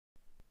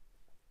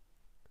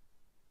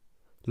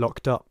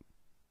Locked up.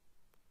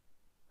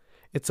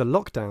 It's a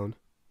lockdown,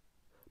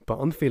 but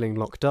I'm feeling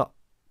locked up.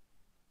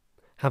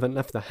 Haven't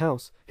left the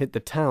house, hit the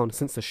town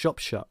since the shop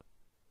shut.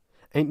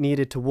 Ain't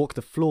needed to walk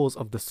the floors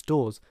of the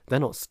stores, they're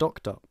not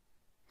stocked up.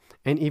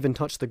 Ain't even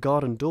touched the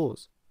garden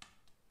doors,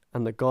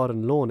 and the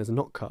garden lawn is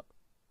not cut.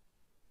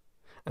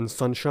 And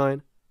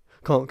sunshine,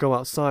 can't go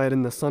outside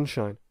in the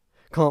sunshine.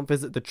 Can't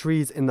visit the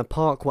trees in the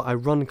park where I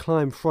run,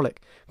 climb,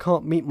 frolic.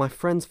 Can't meet my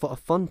friends for a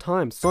fun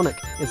time. Sonic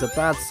is a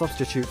bad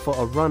substitute for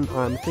a run.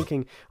 I'm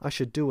thinking I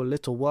should do a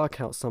little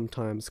workout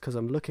sometimes, 'cause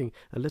I'm looking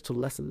a little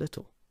less a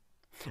little.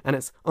 And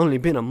it's only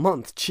been a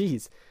month,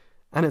 cheese.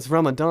 And it's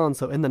Ramadan,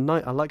 so in the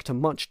night I like to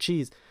munch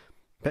cheese.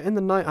 But in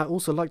the night I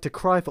also like to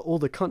cry for all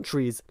the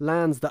countries,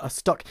 lands that are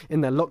stuck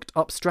in their locked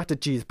up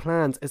strategies,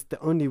 plans. It's the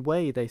only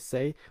way, they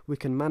say, we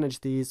can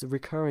manage these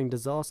recurring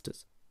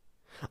disasters.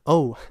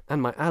 Oh,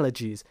 and my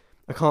allergies.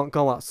 I can't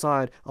go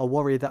outside, I'll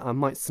worry that I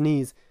might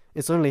sneeze.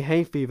 It's only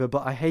hay fever,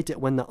 but I hate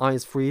it when the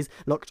eyes freeze,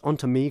 locked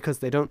onto me, 'cause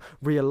they don't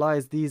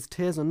realize these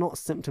tears are not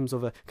symptoms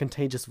of a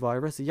contagious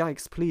virus.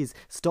 Yikes, please,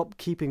 stop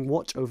keeping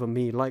watch over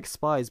me like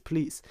spies,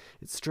 please.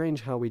 It's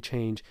strange how we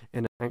change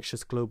in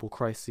anxious global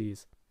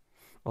crises.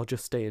 I'll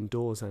just stay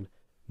indoors and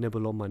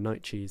nibble on my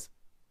night cheese.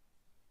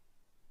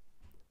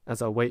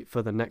 As I wait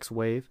for the next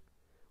wave,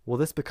 will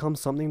this become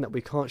something that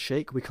we can't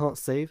shake, we can't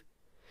save?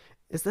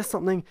 Is there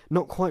something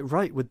not quite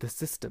right with the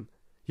system?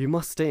 You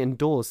must stay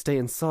indoors, stay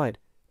inside.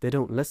 They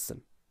don't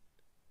listen.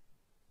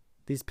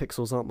 These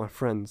pixels aren't my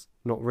friends,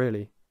 not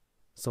really,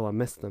 so I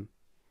miss them.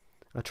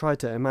 I try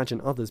to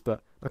imagine others,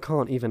 but I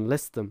can't even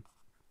list them.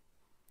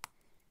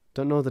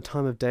 Don't know the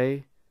time of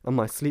day, and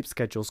my sleep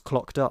schedule's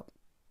clocked up.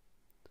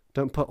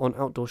 Don't put on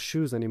outdoor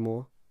shoes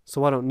anymore,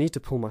 so I don't need to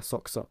pull my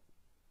socks up.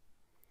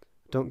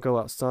 Don't go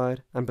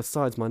outside, and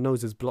besides my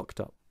nose is blocked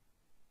up.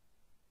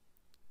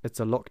 It's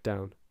a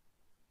lockdown,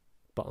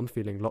 but I'm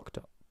feeling locked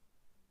up.